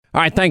All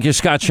right. Thank you,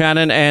 Scott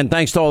Shannon. And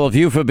thanks to all of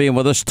you for being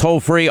with us.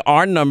 Toll free.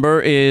 Our number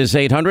is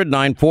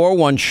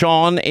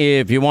 800-941-SEAN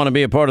if you want to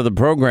be a part of the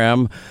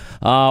program.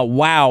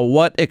 Wow.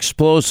 What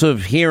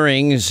explosive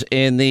hearings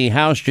in the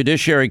House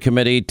Judiciary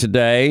Committee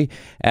today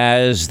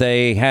as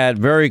they had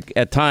very,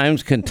 at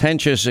times,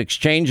 contentious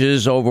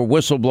exchanges over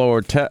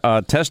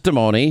whistleblower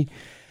testimony.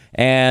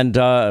 And,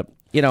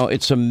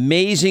 it's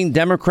amazing.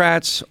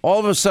 Democrats, all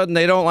of a sudden,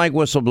 they don't like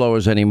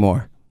whistleblowers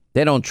anymore.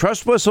 They don't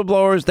trust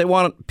whistleblowers. They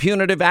want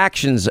punitive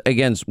actions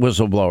against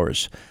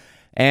whistleblowers.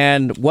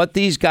 And what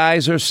these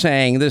guys are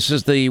saying, this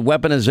is the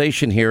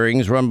weaponization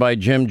hearings run by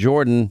Jim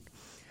Jordan.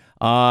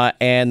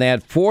 And they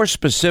had 4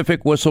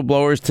 specific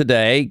whistleblowers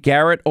today.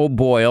 Garrett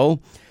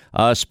O'Boyle,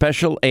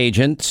 special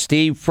agent.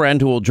 Steve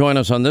Friend, who will join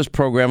us on this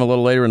program a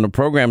little later in the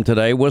program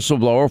today.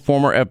 Whistleblower,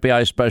 former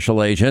FBI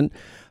special agent.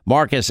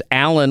 Marcus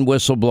Allen,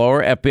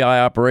 whistleblower,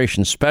 FBI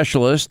operations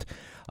specialist.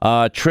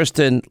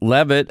 Tristan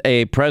Levitt,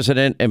 a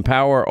President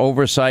Empower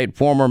Oversight,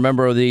 former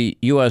member of the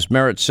U.S.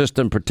 Merit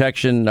System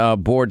Protection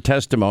Board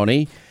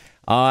testimony.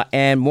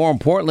 And more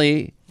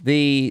importantly,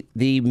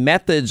 the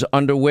methods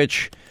under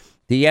which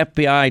the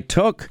FBI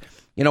took.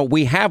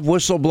 We have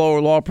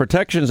whistleblower law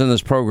protections in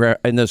this program,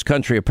 in this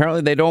country.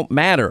 Apparently, they don't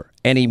matter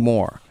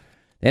anymore.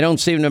 They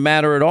don't seem to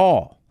matter at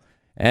all.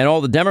 And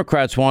all the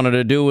Democrats wanted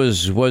to do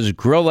was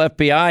grill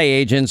FBI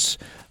agents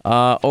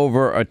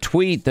over a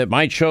tweet that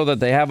might show that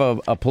they have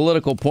a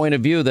political point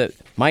of view that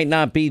might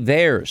not be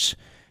theirs.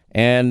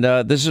 And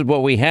this is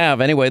what we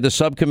have. Anyway, the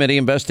subcommittee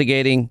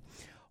investigating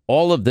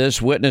all of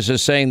this,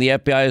 witnesses saying the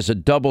FBI has a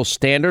double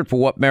standard for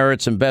what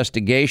merits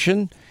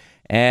investigation.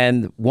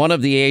 And one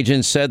of the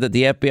agents said that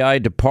the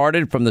FBI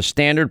departed from the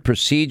standard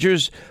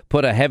procedures,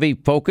 put a heavy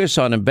focus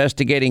on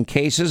investigating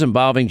cases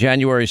involving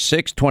January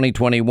 6,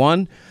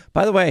 2021.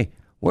 By the way,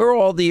 where are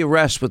all the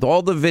arrests with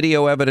all the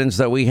video evidence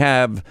that we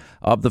have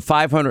of the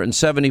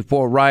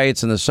 574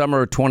 riots in the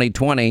summer of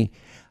 2020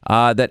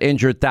 that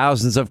injured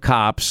thousands of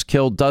cops,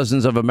 killed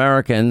dozens of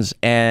Americans,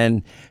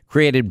 and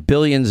created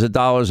billions of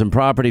dollars in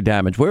property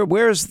damage?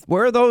 Where's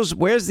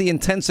the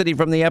intensity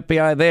from the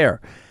FBI there?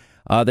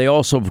 They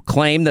also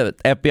claim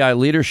that FBI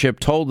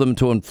leadership told them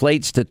to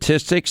inflate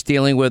statistics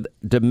dealing with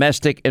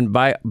domestic and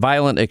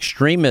violent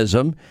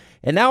extremism.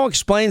 It now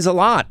explains a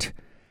lot.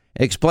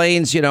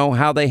 Explains,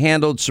 how they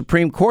handled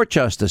Supreme Court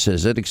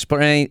justices. It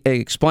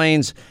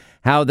explains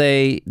how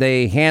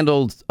they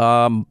handled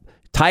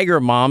tiger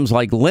moms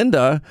like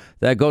Linda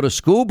that go to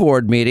school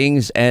board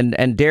meetings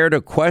and dare to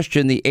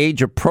question the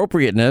age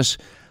appropriateness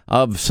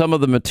of some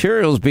of the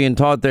materials being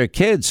taught their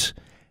kids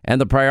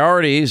and the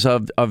priorities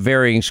of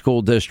varying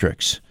school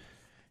districts.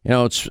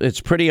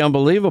 It's pretty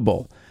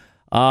unbelievable.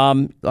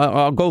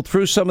 I'll go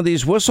through some of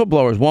these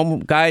whistleblowers. One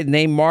guy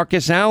named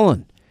Marcus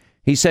Allen.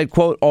 He said,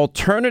 quote,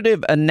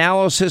 alternative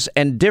analysis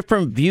and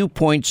different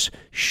viewpoints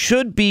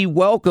should be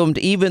welcomed,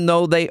 even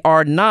though they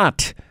are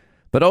not,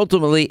 but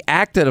ultimately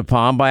acted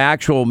upon by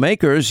actual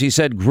makers. He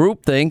said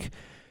groupthink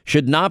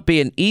should not be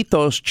an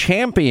ethos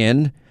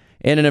championed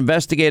in an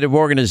investigative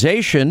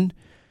organization.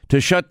 To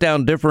shut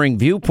down differing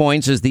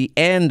viewpoints is the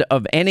end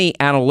of any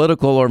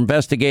analytical or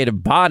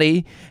investigative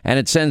body, and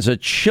it sends a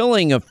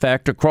chilling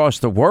effect across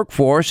the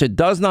workforce. It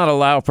does not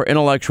allow for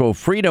intellectual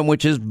freedom,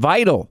 which is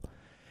vital.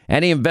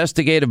 Any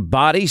investigative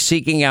body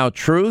seeking out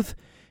truth,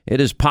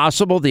 it is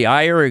possible the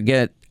ire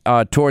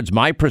towards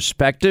my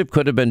perspective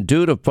could have been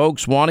due to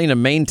folks wanting to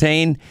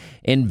maintain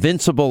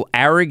invincible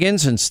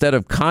arrogance instead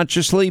of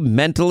consciously,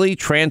 mentally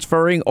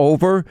transferring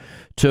over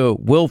to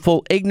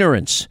willful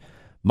ignorance.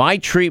 My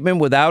treatment,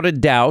 without a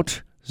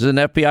doubt, as an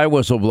FBI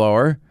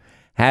whistleblower,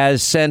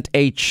 has sent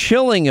a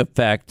chilling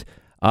effect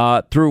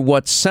through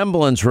what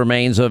semblance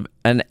remains of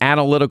an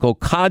analytical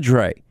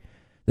cadre.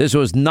 This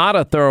was not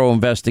a thorough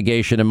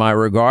investigation in my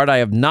regard. I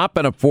have not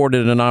been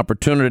afforded an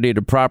opportunity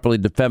to properly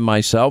defend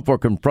myself or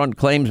confront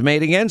claims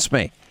made against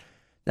me.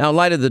 Now, in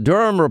light of the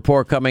Durham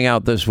report coming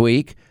out this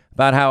week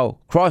about how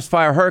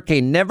Crossfire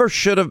Hurricane never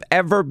should have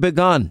ever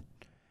begun,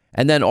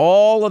 and then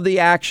all of the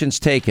actions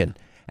taken,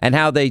 and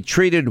how they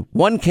treated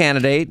one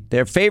candidate,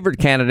 their favorite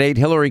candidate,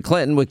 Hillary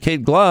Clinton, with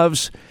kid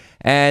gloves,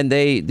 and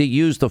they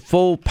used the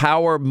full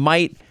power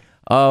might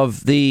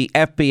of the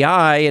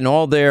FBI and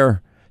all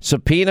their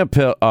subpoena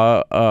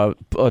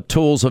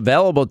tools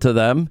available to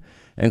them,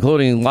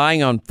 including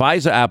lying on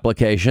FISA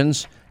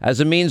applications,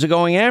 as a means of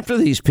going after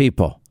these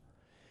people.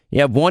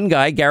 You have one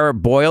guy,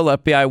 Garrett Boyle,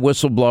 FBI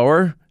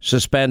whistleblower,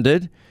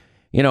 suspended.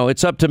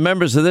 It's up to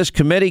members of this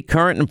committee,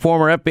 current and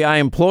former FBI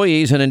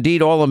employees, and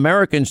indeed all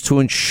Americans, to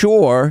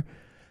ensure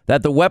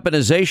that the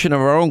weaponization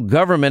of our own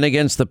government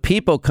against the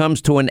people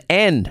comes to an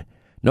end,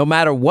 no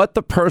matter what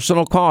the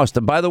personal cost.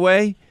 And by the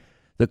way,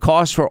 the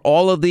cost for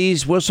all of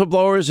these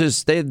whistleblowers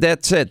is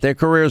that's it. Their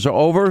careers are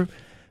over.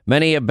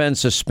 Many have been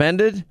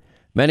suspended.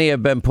 Many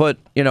have been put,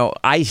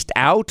 iced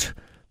out.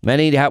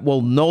 Many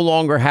will no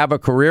longer have a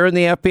career in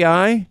the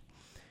FBI.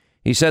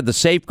 He said the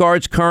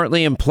safeguards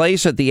currently in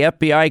place at the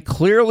FBI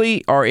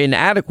clearly are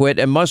inadequate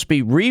and must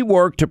be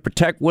reworked to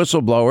protect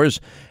whistleblowers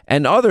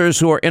and others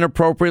who are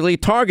inappropriately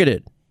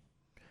targeted.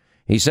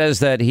 He says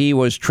that he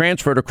was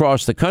transferred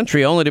across the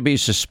country only to be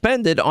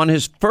suspended on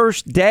his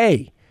first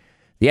day.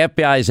 The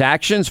FBI's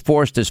actions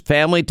forced his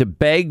family to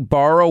beg,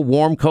 borrow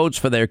warm coats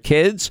for their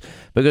kids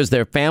because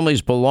their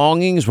family's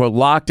belongings were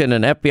locked in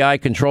an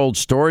FBI-controlled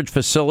storage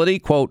facility.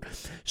 Quote,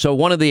 so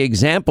one of the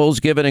examples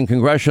given in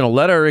congressional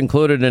letter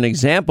included an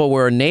example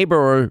where a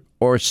neighbor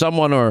or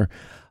someone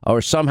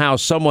or somehow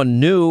someone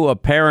knew a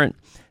parent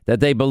that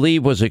they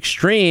believe was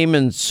extreme,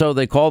 and so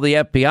they called the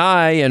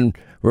FBI and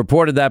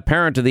reported that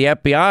parent to the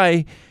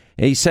FBI.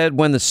 He said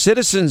when the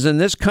citizens in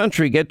this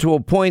country get to a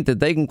point that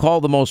they can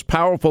call the most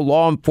powerful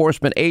law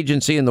enforcement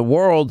agency in the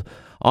world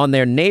on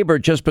their neighbor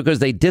just because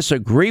they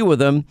disagree with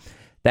them,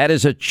 that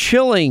is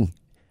chilling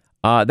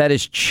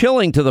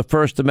to the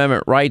First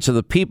Amendment rights of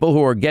the people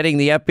who are getting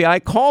the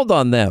FBI called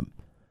on them.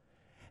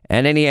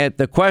 And then he had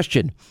the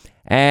question,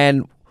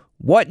 and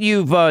what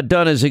you've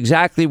done is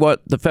exactly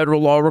what the federal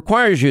law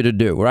requires you to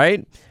do,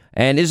 right?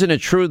 And isn't it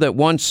true that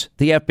once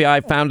the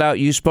FBI found out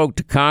you spoke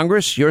to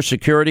Congress, your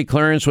security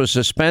clearance was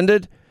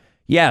suspended?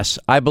 Yes,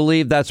 I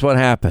believe that's what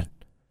happened.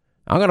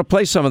 I'm going to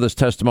play some of this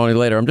testimony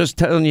later. I'm just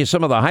telling you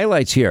some of the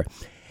highlights here.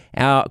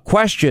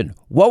 Question,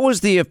 what was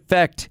the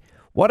effect?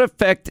 What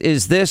effect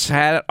is this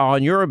had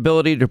on your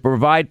ability to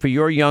provide for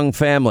your young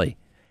family?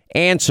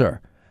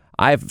 Answer,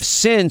 I've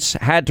since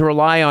had to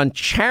rely on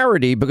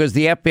charity because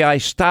the FBI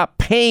stopped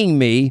paying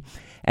me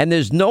and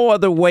there's no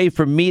other way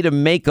for me to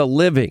make a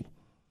living.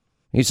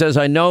 He says,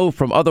 I know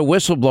from other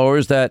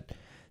whistleblowers that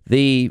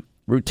they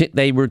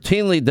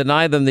routinely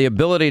deny them the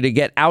ability to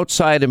get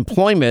outside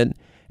employment.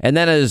 And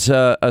then as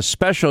a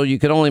special, you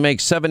can only make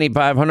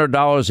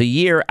 $7,500 a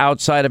year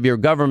outside of your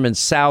government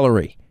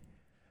salary.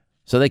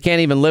 So they can't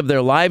even live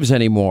their lives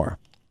anymore.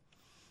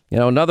 You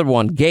know, another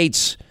one,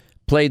 Gates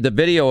played the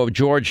video of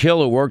George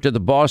Hill, who worked at the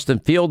Boston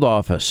field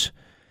office.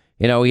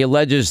 You know, he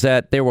alleges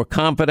that there were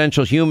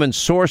confidential human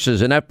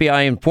sources and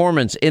FBI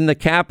informants in the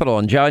Capitol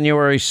on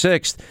January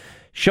 6th.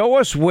 Show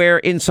us where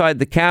inside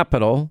the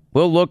Capitol.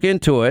 We'll look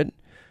into it.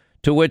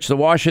 To which the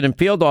Washington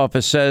field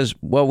office says,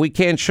 well, we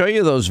can't show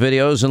you those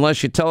videos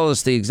unless you tell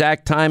us the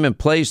exact time and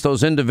place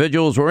those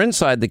individuals were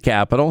inside the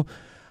Capitol.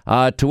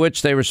 To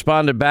which they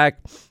responded back,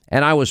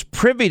 and I was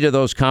privy to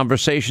those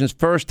conversations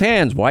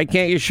firsthand. Why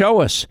can't you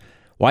show us?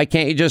 Why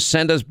can't you just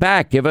send us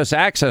back? Give us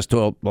access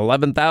to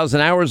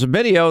 11,000 hours of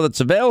video that's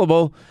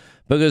available,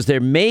 because there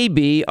may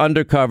be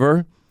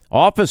undercover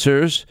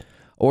officers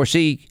or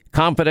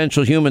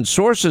confidential human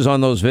sources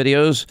on those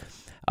videos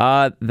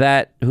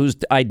that whose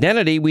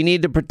identity we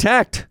need to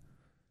protect.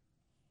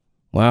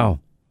 Wow.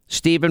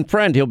 Stephen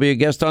Friend, he'll be a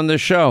guest on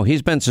this show.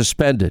 He's been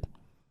suspended.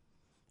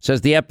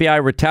 Says the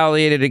FBI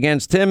retaliated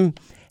against him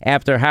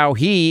after how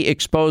he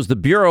exposed the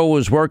Bureau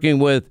was working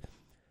with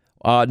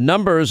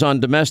numbers on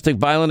domestic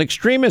violent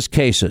extremist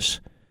cases.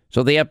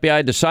 So the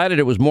FBI decided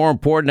it was more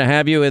important to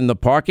have you in the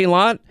parking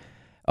lot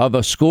of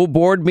a school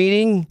board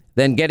meeting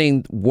than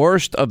getting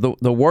worst of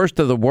the worst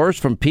of the worst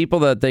from people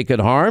that they could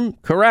harm?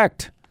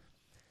 Correct.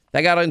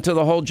 They got into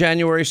the whole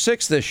January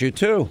 6th issue,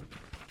 too.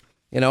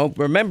 You know,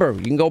 remember,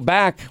 you can go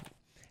back,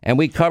 and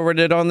we covered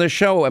it on this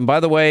show. And by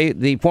the way,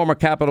 the former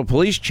Capitol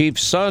Police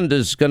Chief's son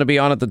is going to be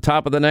on at the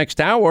top of the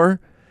next hour.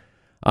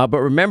 But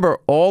remember,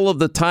 all of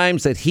the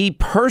times that he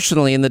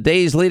personally, in the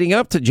days leading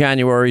up to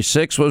January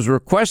 6th, was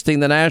requesting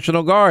the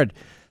National Guard.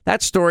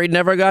 That story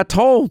never got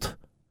told.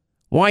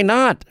 Why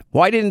not?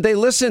 Why didn't they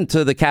listen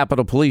to the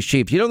Capitol Police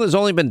Chief? You know, there's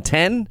only been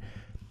 10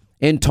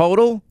 in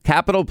total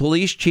Capitol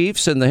Police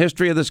Chiefs in the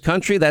history of this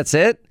country. That's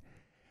it.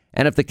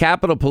 And if the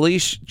Capitol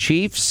Police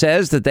Chief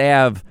says that they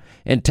have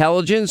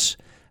intelligence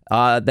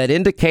that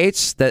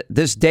indicates that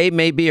this day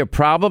may be a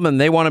problem and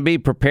they want to be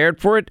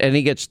prepared for it, and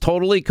he gets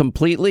totally,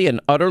 completely,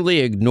 and utterly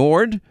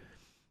ignored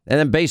and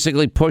then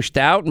basically pushed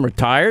out and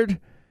retired,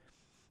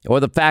 or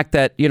the fact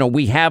that, you know,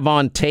 we have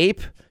on tape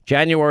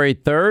January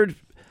 3rd,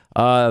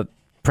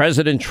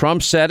 President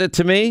Trump said it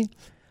to me.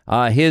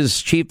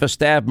 His chief of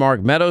staff,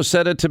 Mark Meadows,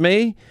 said it to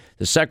me.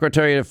 The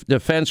Secretary of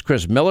Defense,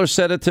 Chris Miller,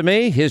 said it to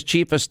me. His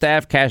chief of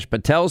staff, Kash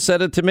Patel,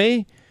 said it to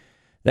me.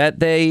 That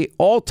they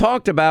all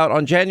talked about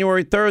on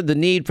January 3rd, the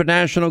need for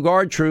National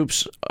Guard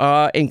troops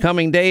in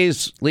coming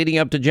days leading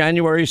up to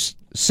January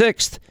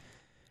 6th.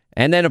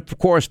 And then, of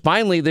course,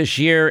 finally this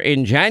year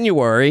in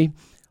January,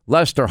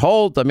 Lester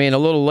Holt, a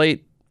little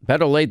late,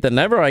 better late than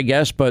never, I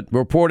guess, but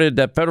reported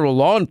that federal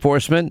law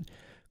enforcement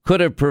could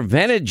have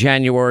prevented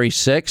January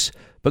 6th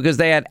because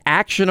they had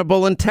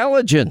actionable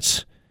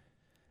intelligence.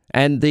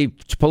 And the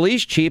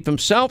police chief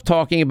himself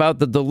talking about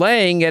the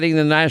delaying getting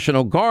the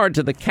National Guard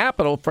to the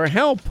Capitol for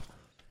help.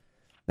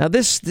 Now,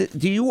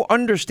 do you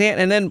understand?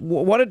 And then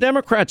what do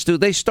Democrats do?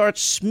 They start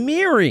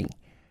smearing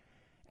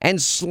and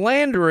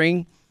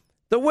slandering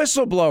the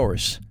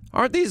whistleblowers.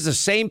 Aren't these the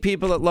same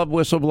people that love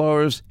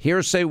whistleblowers,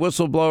 hearsay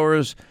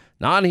whistleblowers,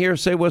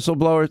 non-hearsay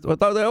whistleblowers?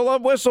 They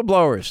love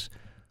whistleblowers.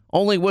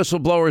 Only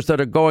whistleblowers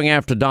that are going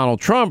after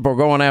Donald Trump or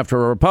going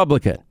after a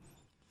Republican.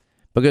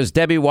 Because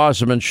Debbie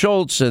Wasserman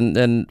Schultz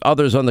and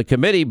others on the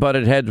committee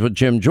butted heads with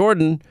Jim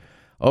Jordan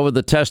over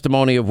the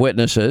testimony of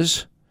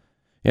witnesses.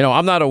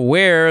 I'm not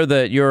aware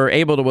that you're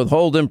able to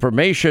withhold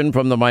information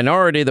from the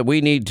minority that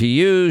we need to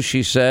use,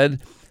 she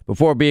said,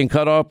 before being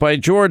cut off by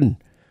Jordan.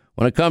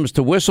 When it comes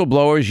to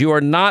whistleblowers, you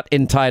are not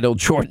entitled,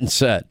 Jordan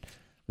said.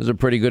 This is a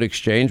pretty good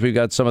exchange. We've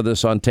got some of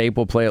this on tape.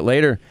 We'll play it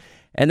later.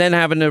 And then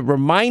having to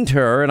remind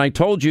her, and I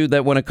told you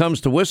that when it comes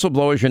to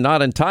whistleblowers, you're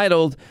not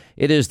entitled.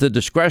 It is the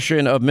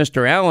discretion of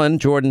Mr. Allen,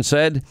 Jordan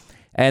said,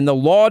 and the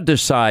law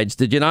decides.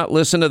 Did you not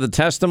listen to the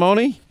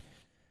testimony?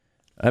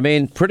 I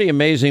mean, pretty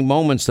amazing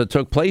moments that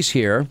took place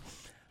here.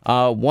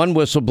 One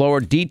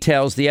whistleblower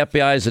details the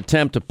FBI's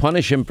attempt to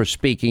punish him for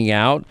speaking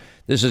out.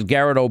 This is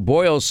Garrett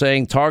O'Boyle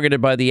saying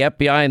targeted by the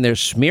FBI in their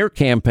smear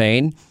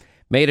campaign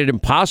made it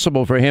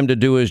impossible for him to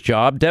do his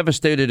job,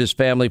 devastated his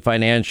family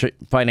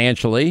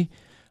financially.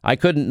 I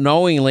couldn't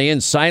knowingly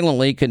and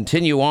silently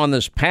continue on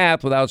this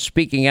path without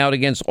speaking out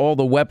against all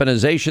the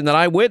weaponization that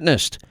I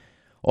witnessed.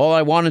 All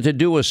I wanted to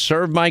do was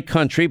serve my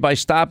country by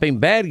stopping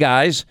bad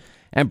guys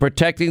and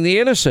protecting the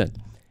innocent.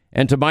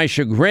 And to my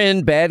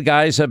chagrin, bad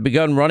guys have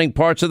begun running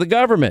parts of the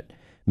government,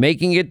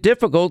 making it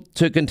difficult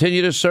to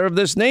continue to serve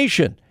this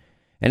nation.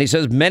 And he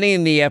says many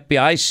in the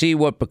FBI see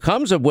what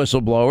becomes of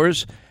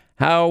whistleblowers,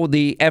 how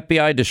the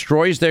FBI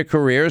destroys their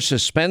careers,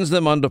 suspends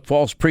them under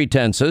false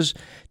pretenses,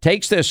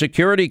 takes their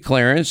security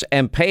clearance,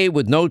 and pay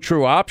with no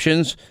true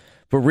options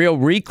for real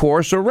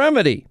recourse or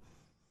remedy.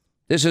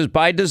 This is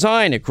by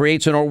design. It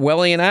creates an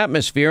Orwellian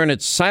atmosphere, and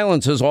it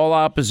silences all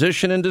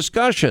opposition and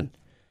discussion.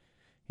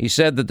 He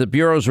said that the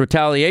Bureau's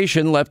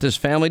retaliation left his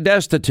family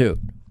destitute.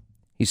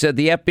 He said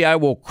the FBI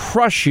will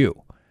crush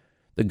you.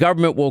 The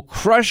government will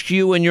crush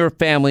you and your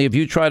family if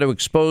you try to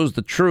expose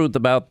the truth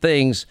about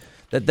things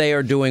that they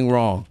are doing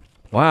wrong.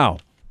 Wow.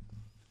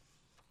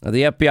 Now,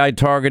 the FBI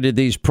targeted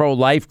these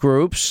pro-life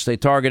groups. They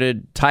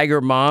targeted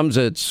tiger moms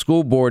at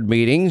school board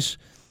meetings.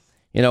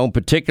 In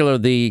particular,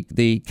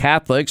 the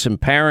Catholics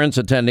and parents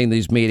attending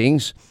these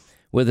meetings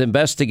with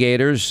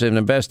investigators and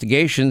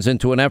investigations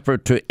into an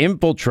effort to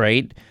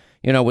infiltrate,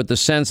 with the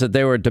sense that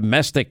they were a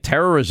domestic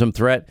terrorism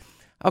threat.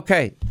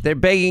 Okay, they're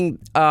begging,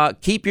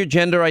 keep your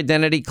gender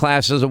identity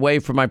classes away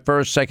from my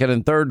first, second,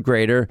 and third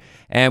grader.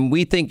 And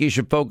we think you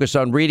should focus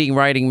on reading,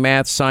 writing,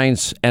 math,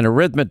 science, and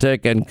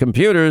arithmetic and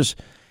computers,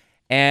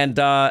 and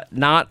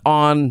not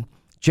on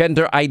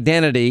gender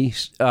identity,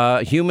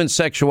 human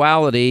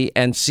sexuality,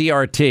 and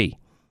CRT.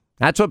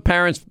 That's what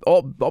parents,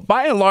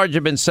 by and large,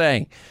 have been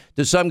saying.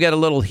 Do some get a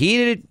little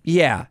heated?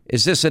 Yeah.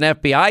 Is this an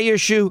FBI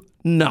issue?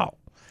 No.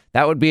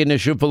 That would be an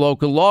issue for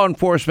local law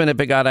enforcement if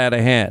it got out of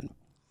hand.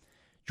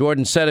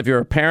 Jordan said if you're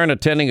a parent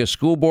attending a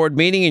school board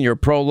meeting and you're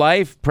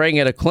pro-life, praying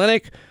at a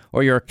clinic,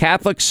 or you're a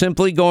Catholic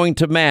simply going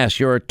to mass,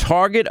 you're a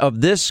target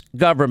of this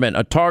government,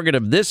 a target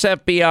of this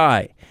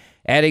FBI,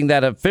 adding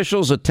that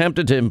officials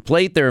attempted to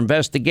inflate their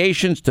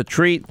investigations to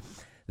treat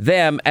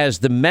them as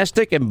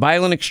domestic and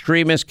violent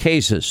extremist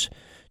cases.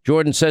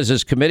 Jordan says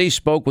his committee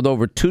spoke with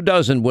over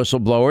 24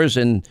 whistleblowers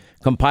in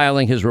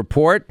compiling his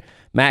report.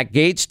 Matt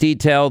Gaetz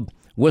detailed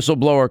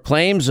whistleblower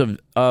claims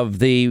of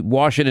the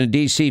Washington,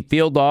 D.C.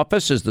 field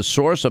office as the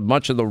source of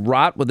much of the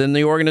rot within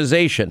the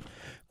organization.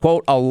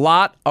 Quote, a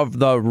lot of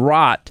the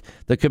rot,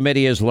 the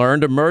committee has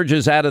learned,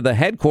 emerges out of the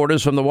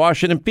headquarters from the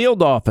Washington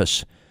field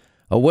office.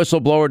 A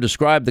whistleblower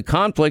described the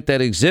conflict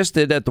that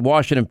existed at the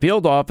Washington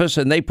field office,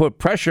 and they put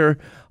pressure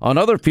on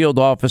other field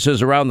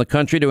offices around the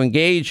country to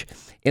engage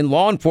in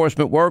law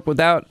enforcement work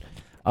without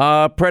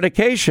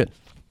predication.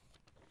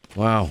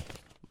 Wow.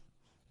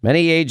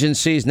 Many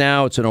agencies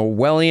now, it's an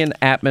Orwellian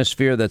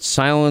atmosphere that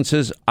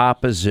silences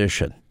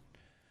opposition.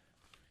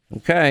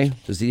 Okay.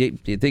 Do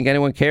you think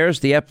anyone cares?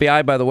 The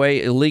FBI, by the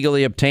way,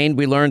 illegally obtained,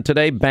 we learned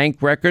today,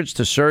 bank records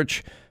to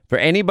search for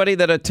anybody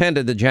that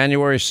attended the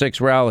January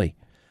 6th rally.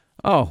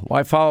 Oh,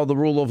 why follow the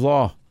rule of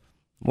law?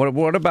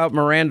 What about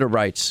Miranda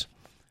rights?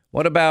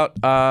 What about,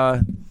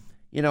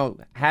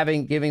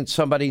 giving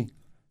somebody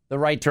the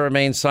right to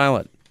remain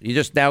silent? You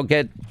just now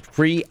get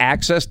free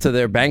access to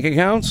their bank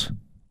accounts?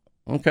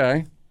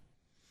 Okay.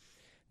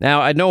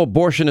 Now, I know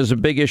abortion is a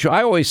big issue.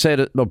 I always say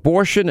that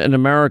abortion in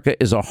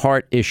America is a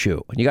heart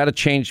issue. You got to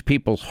change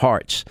people's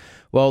hearts.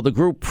 Well, the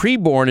group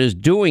Preborn is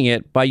doing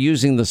it by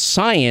using the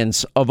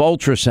science of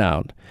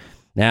ultrasound.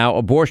 Now,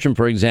 abortion,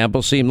 for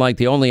example, seemed like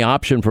the only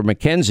option for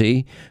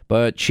Mackenzie,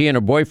 but she and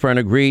her boyfriend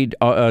agreed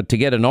to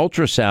get an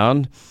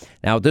ultrasound.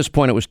 Now, at this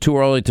point, it was too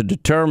early to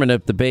determine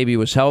if the baby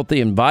was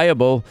healthy and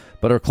viable,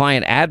 but her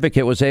client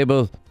advocate was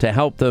able to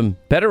help them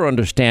better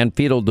understand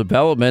fetal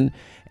development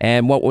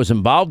and what was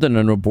involved in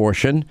an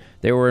abortion.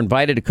 They were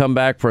invited to come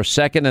back for a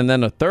second and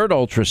then a third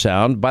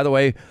ultrasound. By the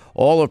way,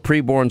 all of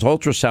Preborn's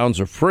ultrasounds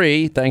are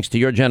free. Thanks to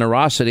your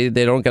generosity,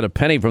 they don't get a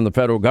penny from the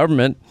federal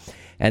government.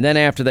 And then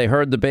after they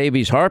heard the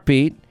baby's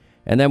heartbeat,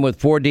 and then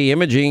with 4D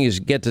imaging, you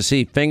get to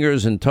see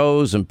fingers and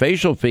toes and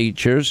facial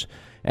features.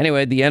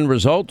 Anyway, the end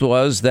result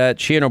was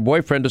that she and her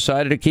boyfriend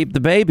decided to keep the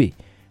baby.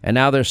 And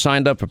now they're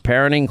signed up for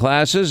parenting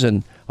classes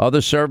and other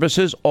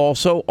services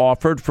also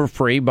offered for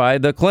free by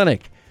the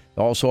clinic.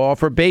 They also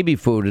offer baby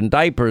food and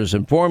diapers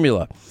and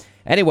formula.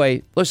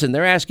 Anyway, listen,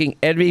 they're asking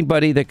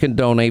anybody that can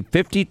donate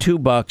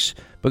 $52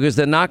 because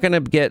they're not going to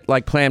get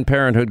like Planned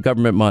Parenthood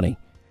government money.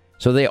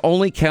 So they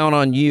only count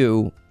on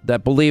you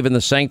that believe in the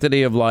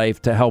sanctity of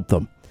life to help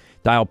them.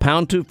 Dial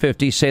pound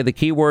 250, say the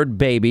keyword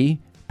baby,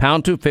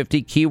 pound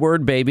 250,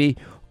 keyword baby.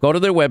 Go to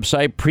their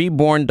website,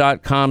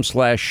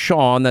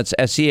 preborn.com/Sean. That's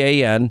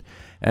SEAN.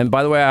 And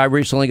by the way, I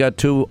recently got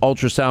 2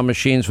 ultrasound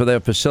machines for their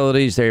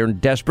facilities. They're in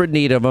desperate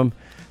need of them.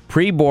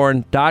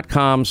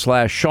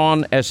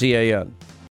 Preborn.com/Sean, SEAN.